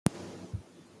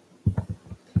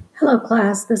Hello,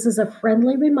 class. This is a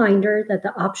friendly reminder that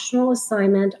the optional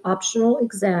assignment, optional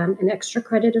exam, and extra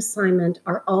credit assignment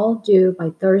are all due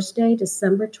by Thursday,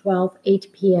 December 12th,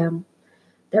 8 p.m.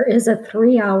 There is a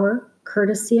 3-hour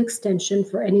courtesy extension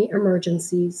for any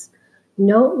emergencies.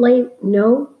 No late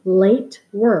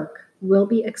work will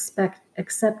be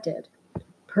accepted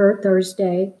per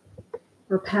Thursday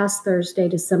or past Thursday,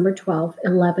 December 12th,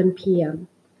 11 p.m.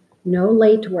 No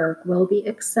late work will be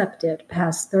accepted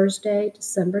past Thursday,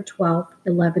 December 12th,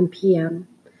 11 p.m.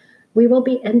 We will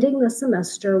be ending the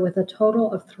semester with a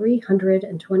total of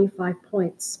 325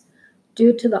 points.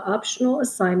 Due to the optional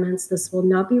assignments, this will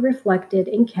not be reflected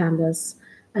in Canvas,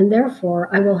 and therefore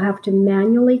I will have to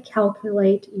manually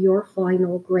calculate your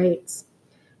final grades.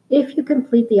 If you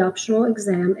complete the optional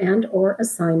exam and/or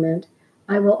assignment,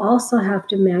 I will also have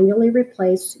to manually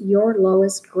replace your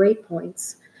lowest grade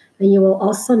points, and you will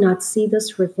also not see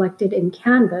this reflected in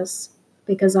Canvas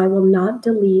because I will not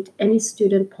delete any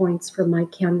student points from my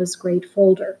Canvas grade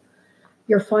folder.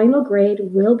 Your final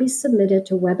grade will be submitted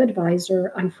to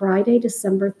WebAdvisor on Friday,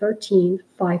 December 13th,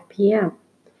 5 p.m.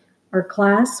 Our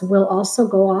class will also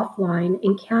go offline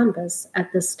in Canvas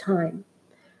at this time.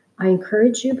 I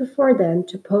encourage you before then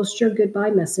to post your goodbye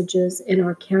messages in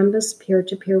our Canvas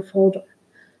peer-to-peer folder.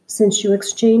 Since you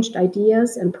exchanged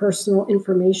ideas and personal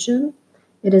information,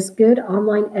 it is good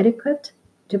online etiquette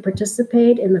to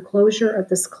participate in the closure of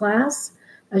this class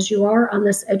as you are on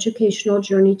this educational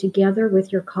journey together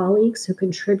with your colleagues who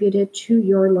contributed to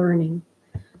your learning.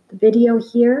 The video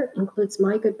here includes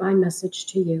my goodbye message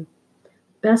to you.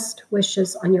 Best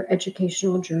wishes on your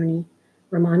educational journey.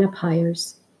 Romana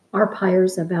Pyers,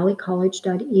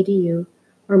 rpyers@valleycollege.edu,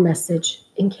 or message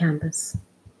in Canvas.